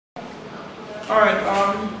Alright,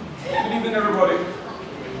 good evening everybody.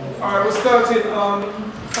 Alright, we're starting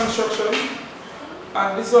construction.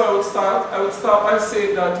 And this is how I would start. I would start by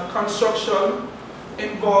saying that construction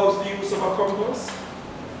involves the use of a compass.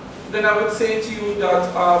 Then I would say to you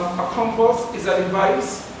that a compass is a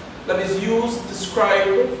device that is used to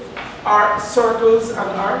describe circles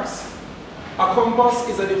and arcs. A compass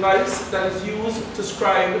is a device that is used to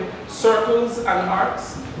describe circles and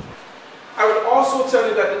arcs. I would also tell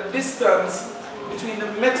you that the distance between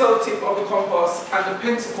the metal tip of the compass and the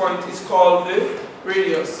pencil point is called the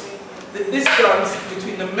radius. The distance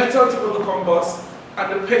between the metal tip of the compass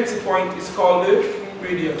and the pencil point is called the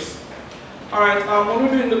radius. Alright, when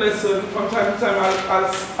we're doing the lesson, from time to time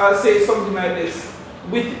I'll say something like this.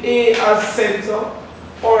 With A as center,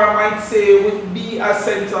 or I might say with B as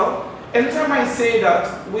center. Anytime I say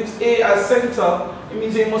that with A as center, it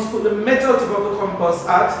means you must put the metal tip of the compass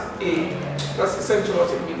at A. That's essentially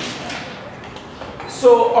what it means.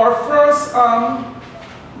 So our first,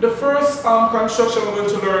 the first construction we're going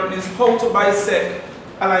to learn is how to bisect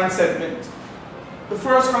a line segment. The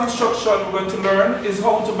first construction we're going to learn is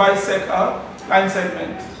how to bisect a line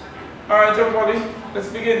segment. Alright everybody, let's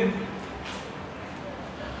begin.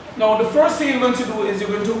 Now the first thing you're going to do is you're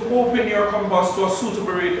going to open your compass to a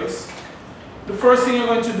suitable radius. The first thing you're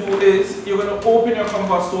going to do is you're going to open your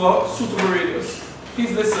compass to a suitable radius.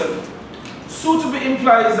 Please listen. Suitable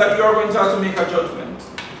implies that you're going to have to make a judgment.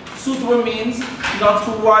 Suitable means not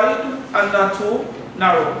too wide and not too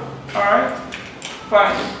narrow. Alright?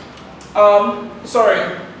 Fine.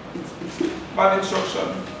 Sorry. Bad instruction.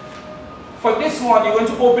 For this one, you're going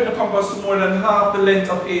to open the compass to more than half the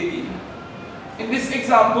length of AB. In this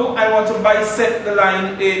example, I want to bisect the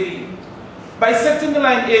line AB. Bisecting the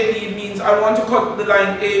line AB means I want to cut the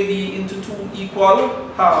line AB into two equal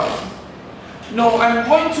halves. Now, I'm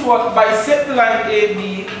going to bisect the line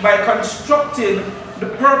AB by constructing the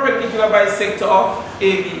perpendicular bisector of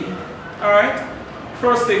AB. Alright?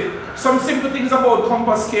 First thing, some simple things about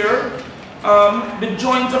compass here. The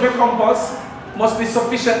joint of your compass must be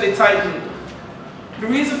sufficiently tightened. The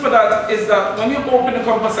reason for that is that when you open the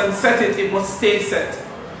compass and set it, it must stay set.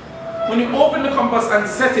 When you open the compass and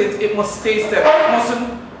set it, it must stay set. It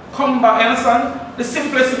mustn't come back, you understand? The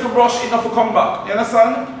simplest little brush enough to come back, you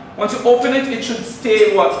understand? Once you open it, it should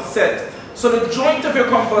stay what? Set. So the joint of your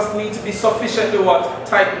compass needs to be sufficiently what?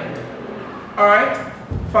 Tightened. Alright?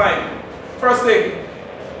 Fine. First thing.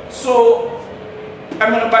 So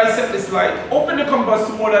I'm going to bisect this line. Open the compass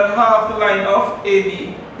to more than half the line of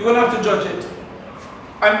AB. You're going to have to judge it.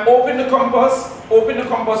 I'm open the compass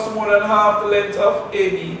to more than half the length of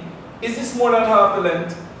AB. Is this more than half the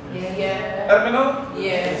length? Yeah. Let me know?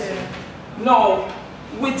 Yes. Now,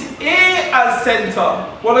 with A as center,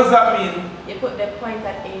 what does that mean? You put the point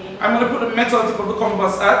at A. I'm going to put the metal tip of the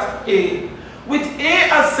compass at A. With A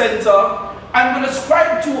as center, I'm going to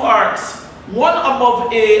scribe two arcs. One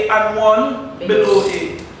above A and one below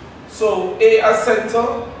A. So A as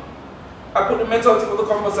center, I put the metal tip of the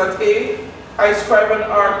compass at A. I scribe an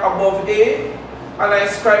arc above A. And I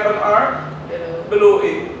scribe an arc below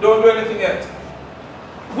A. Don't do anything yet.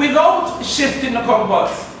 Without shifting the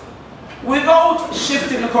compass. Without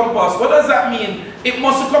shifting the compass, what does that mean? It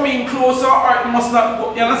must come in closer or it must not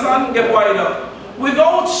go, you understand? Get wider.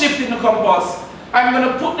 Without shifting the compass, I'm going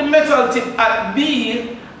to put the metal tip at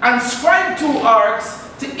B and scribe two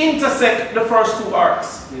arcs to intersect the first two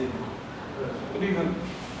arcs. Good evening.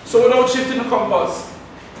 So without shifting the compass,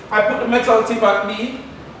 I put the metal tip at B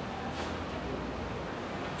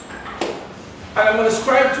and I'm going to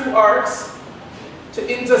scribe two arcs to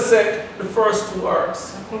intersect the first two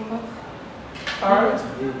arcs. Alright?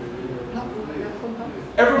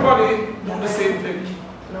 Everybody do the same thing.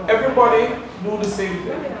 Everybody do the same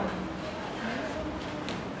thing.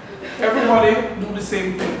 Everybody do the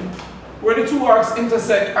same thing. Where the two arcs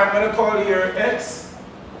intersect, I'm going to call here X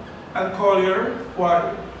and call here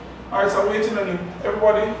Y. Alright, so I'm waiting on you.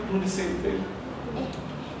 Everybody do the same thing.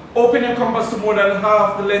 Open your compass to more than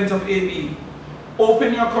half the length of AB.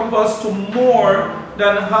 Open your compass to more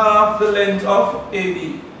than half the length of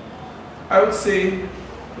AB. I would say,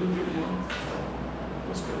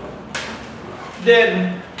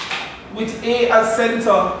 then with A as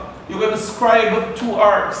center, you're going to scribe two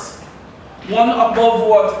arcs. One above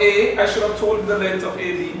what? A. I should have told you the length of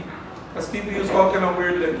AB, because people use all kind of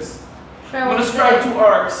weird lengths. I'm going to scribe two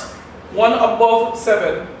arcs. One above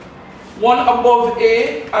 7. One above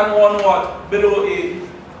A and one what? Below A.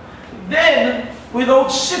 Then, without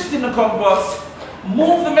shifting the compass,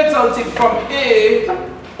 move the metal tip from A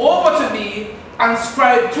over to B and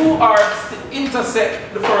scribe two arcs to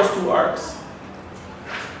intersect the first two arcs.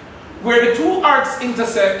 Where the two arcs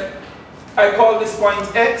intersect, I call this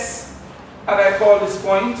point X, and I call this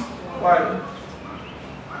point Y.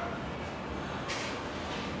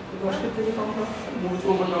 Move it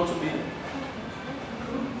over now to B.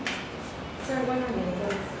 Sir, one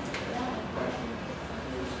minute.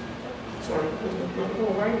 Sorry.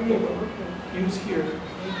 Oh, right here. Use here.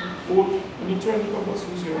 When you turn the compass,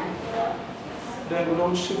 use here. Then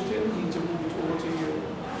without shifting, you need to move it over to here.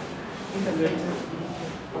 And then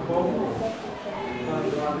above and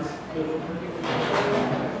below.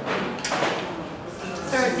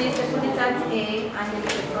 Sir, this is put it at A and then the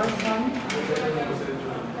first one.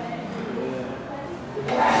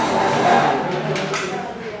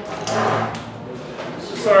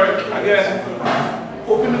 Sorry, again.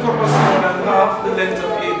 Open the compass more than half the length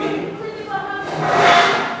of AB.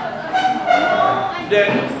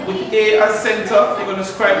 Then, with A as center, you're going to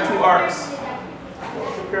scribe 2 arcs.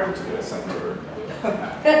 Prepare to get a center.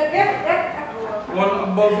 One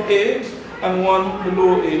above A and one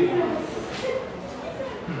below A.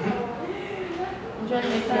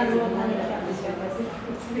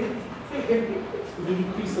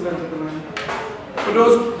 Decrease the length of the line. For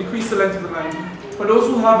those, decrease the length of the line. For those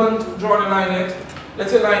who haven't drawn a line yet,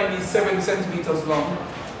 let your line be 7 centimeters long.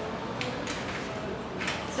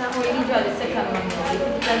 So how you draw the second one now? You put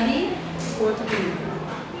it at B? Go to B.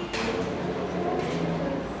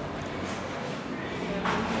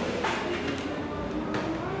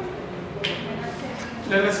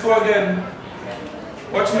 Then let's go again.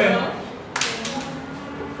 Watch me.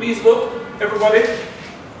 Please look, everybody.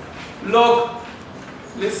 Look,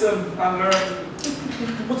 listen, and learn.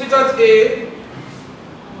 Put it at A.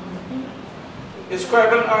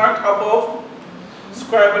 Scribe an arc above,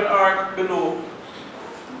 scribe an arc below.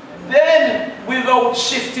 Then, without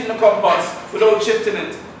shifting the compass, without shifting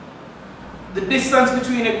it, the distance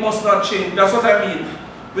between it must not change. That's what I mean.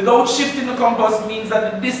 Without shifting the compass means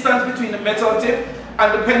that the distance between the metal tip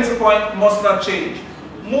and the pencil point must not change.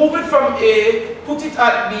 Move it from A, put it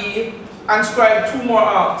at B, and scribe 2 more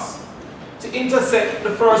arcs to intersect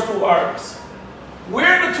the first 2 arcs.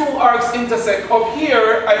 Where the 2 arcs intersect, up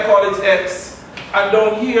here I call it X, and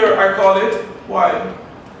down here I call it Y.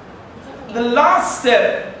 The last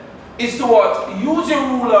step is to what? Use your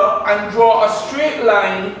ruler and draw a straight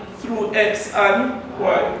line through X and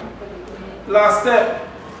Y. Last step,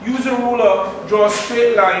 use your ruler, draw a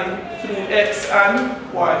straight line through X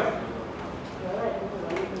and Y.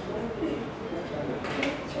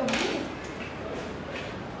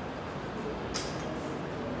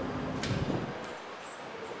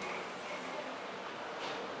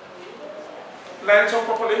 Line it up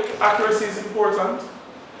properly, accuracy is important.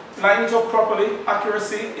 Line it up properly,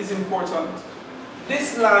 accuracy is important.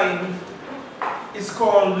 This line is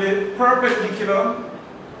called the perpendicular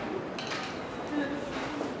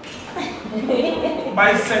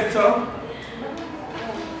bisector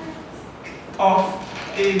of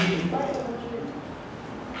AB.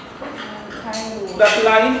 That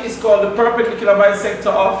line is called the perpendicular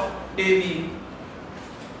bisector of AB.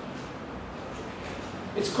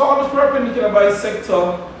 It's called the perpendicular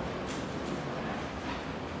bisector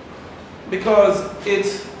because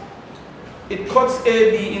it cuts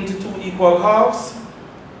AB into 2 equal halves.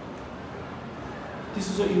 This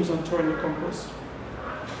is what you use on turning the compass.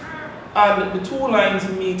 And the 2 lines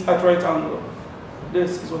meet at right angle.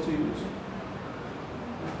 This is what you use.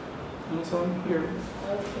 Understand? Here.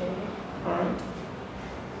 Okay. Alright.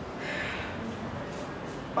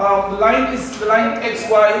 The line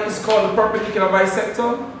XY is called the perpendicular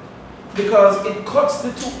bisector because it cuts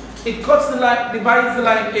the line, divides the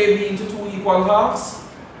line AB into 2 equal halves.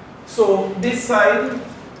 So this side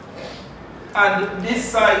and this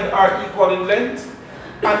side are equal in length,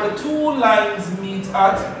 and the 2 lines meet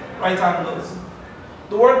at right angles.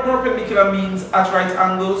 The word perpendicular means at right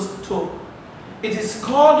angles to. It is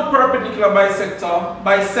called the perpendicular bisector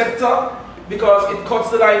because it cuts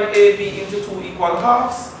the line AB into 2 equal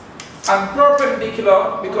halves, and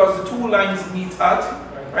perpendicular because the 2 lines meet at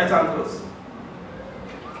right angles.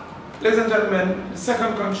 Ladies and gentlemen, the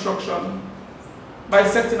second construction,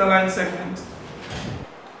 bisecting a line segment.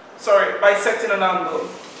 Sorry, bisecting an angle.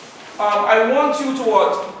 I want you to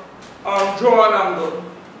what? Draw an angle.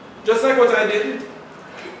 Just like what I did,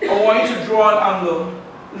 I want you to draw an angle.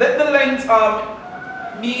 Let the length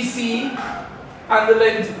BC and the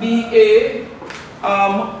length BA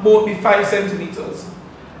both be 5 centimeters.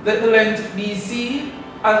 Let the length BC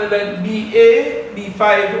and the length BA be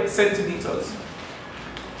 5 centimeters.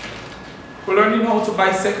 We're learning how to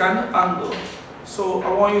bisect an angle. So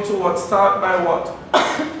I want you to what? Start by what?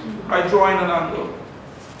 By drawing an angle.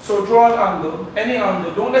 So draw an angle, any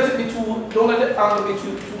angle. Don't let the angle be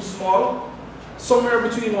too small. Somewhere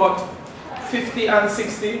between what? 50 and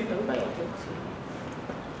 60.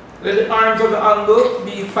 Let the arms of the angle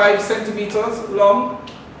be 5 centimeters long.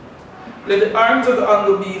 Let the arms of the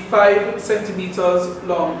angle be 5 centimeters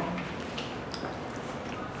long.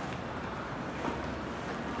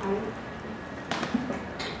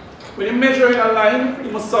 When you're measuring a line,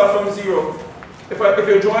 you must start from 0. If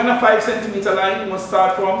you're drawing a 5 centimeter line, you must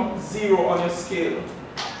start from 0 on your scale.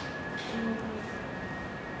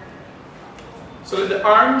 So let the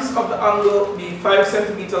arms of the angle be 5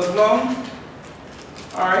 centimeters long.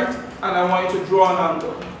 Alright, and I want you to draw an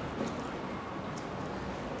angle.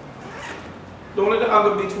 Don't let the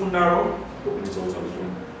angle be too narrow.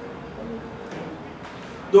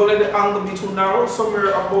 Don't let the angle be too narrow, somewhere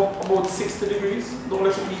about 60 degrees. Don't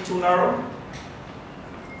let it be too narrow.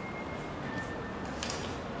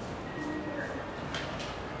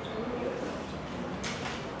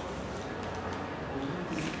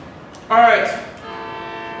 Alright.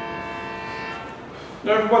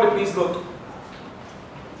 Now everybody please look.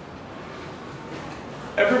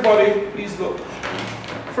 Everybody please look.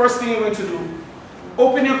 First thing you're going to do,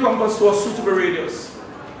 open your compass to a suitable radius.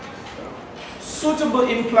 Suitable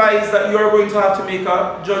implies that you're going to have to make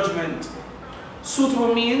a judgment.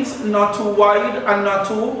 Suitable means not too wide and not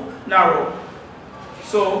too narrow.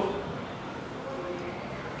 So,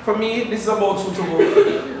 for me, this is about suitable.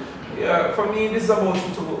 Yeah, for me, this is about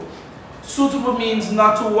suitable. Suitable means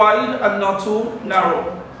not too wide and not too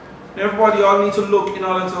narrow. Everybody all need to look in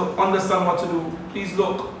order to understand what to do. Please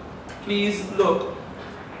look. Please look.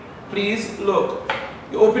 Please look.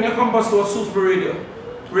 You open your compass to a suitable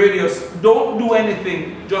radius. Don't do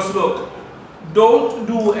anything, just look. Don't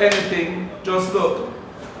do anything, just look.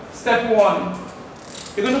 Step 1.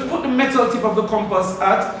 You're going to put the metal tip of the compass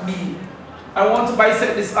at B. I want to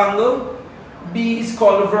bisect this angle. B is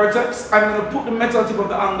called the vertex. I'm going to put the metal tip of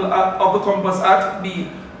the angle of the compass at B.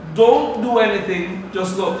 Don't do anything,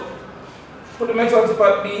 just look. Put the metal tip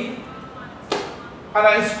at B. And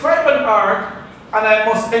I scribe an arc, and I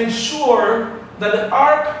must ensure that the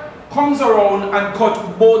arc comes around and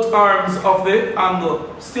cut both arms of the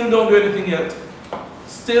angle. Still don't do anything yet.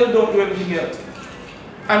 Still don't do anything yet.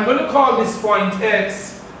 I'm going to call this point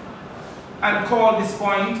X and call this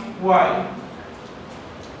point Y.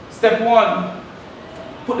 Step 1.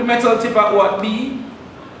 Put the metal tip at what? B.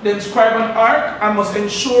 Then scribe an arc. I must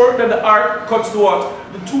ensure that the arc cuts the what?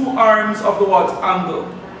 The two arms of the what? Angle.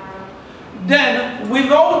 Then,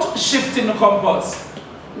 without shifting the compass,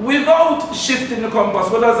 what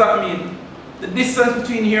does that mean? The distance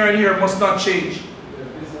between here and here must not change.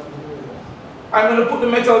 I'm going to put the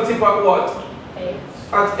metal tip at what? X.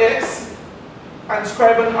 At X, and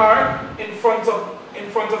scribe an arc in front of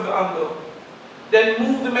the angle. Then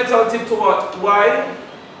move the metal tip to what? Y,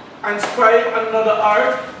 and scribe another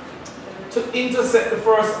arc to intersect the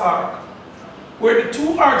first arc. Where the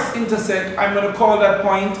two arcs intersect, I'm going to call that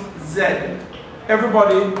point Z.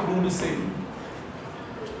 Everybody do the same.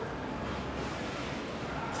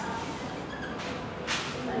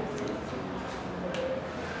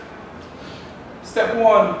 Step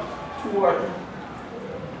 1, 2.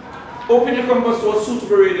 Open your compass to a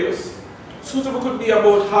suitable radius. Suitable could be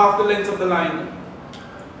about half the length of the line.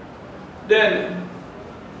 Then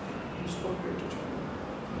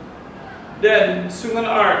swing an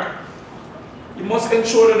arc. You must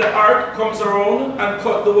ensure that the arc comes around and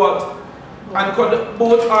cut the what? And cut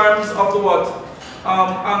both arms of the what?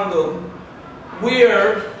 Angle.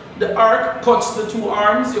 Where the arc cuts the two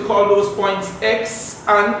arms, you call those points X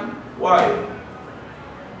and Y.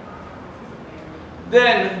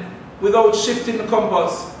 Then, without shifting the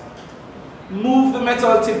compass, move the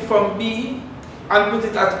metal tip from B and put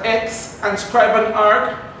it at X and scribe an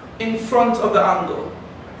arc in front of the angle.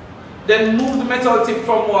 Then move the metal tip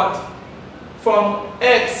from what? From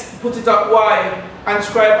X, put it at Y and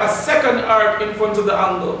scribe a second arc in front of the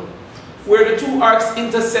angle. Where the two arcs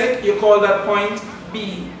intersect, you call that point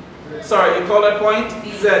B. Sorry, you call that point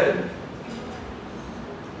Z.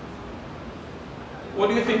 What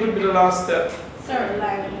do you think would be the last step? Sir,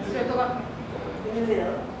 line. Sir, go back. In the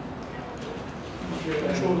middle.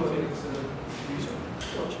 Control the thing.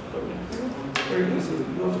 Very easy.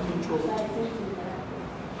 You have to control it.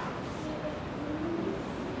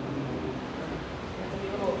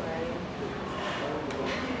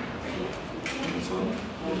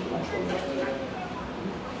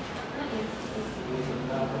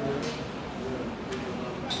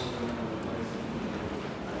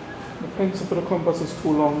 The pencil for the compass is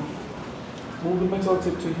too long. Move the metal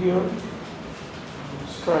tip to here.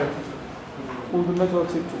 Scribe. Move the metal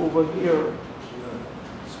tip to over here.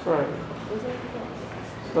 Scribe.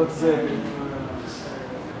 That's Z.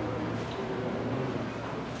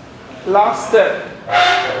 Last step.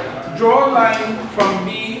 Draw a line from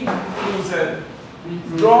B through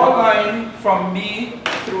Z. Draw a line from B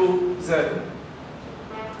through Z.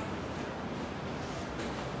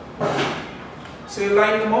 So you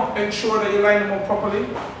line them up, ensure that you line them up properly.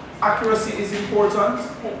 Accuracy is important.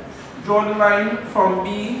 Draw the line from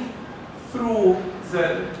B through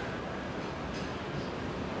Z.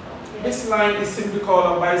 This line is simply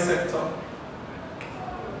called a bisector.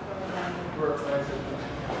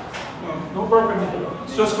 No, no perpendicular.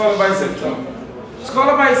 It's just called a bisector. It's called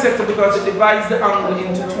a bisector because it divides the angle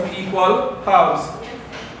into two equal halves.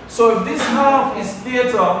 So if this half is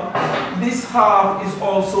theta, this half is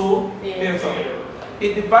also theta.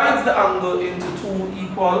 It divides the angle into two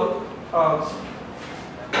equal halves.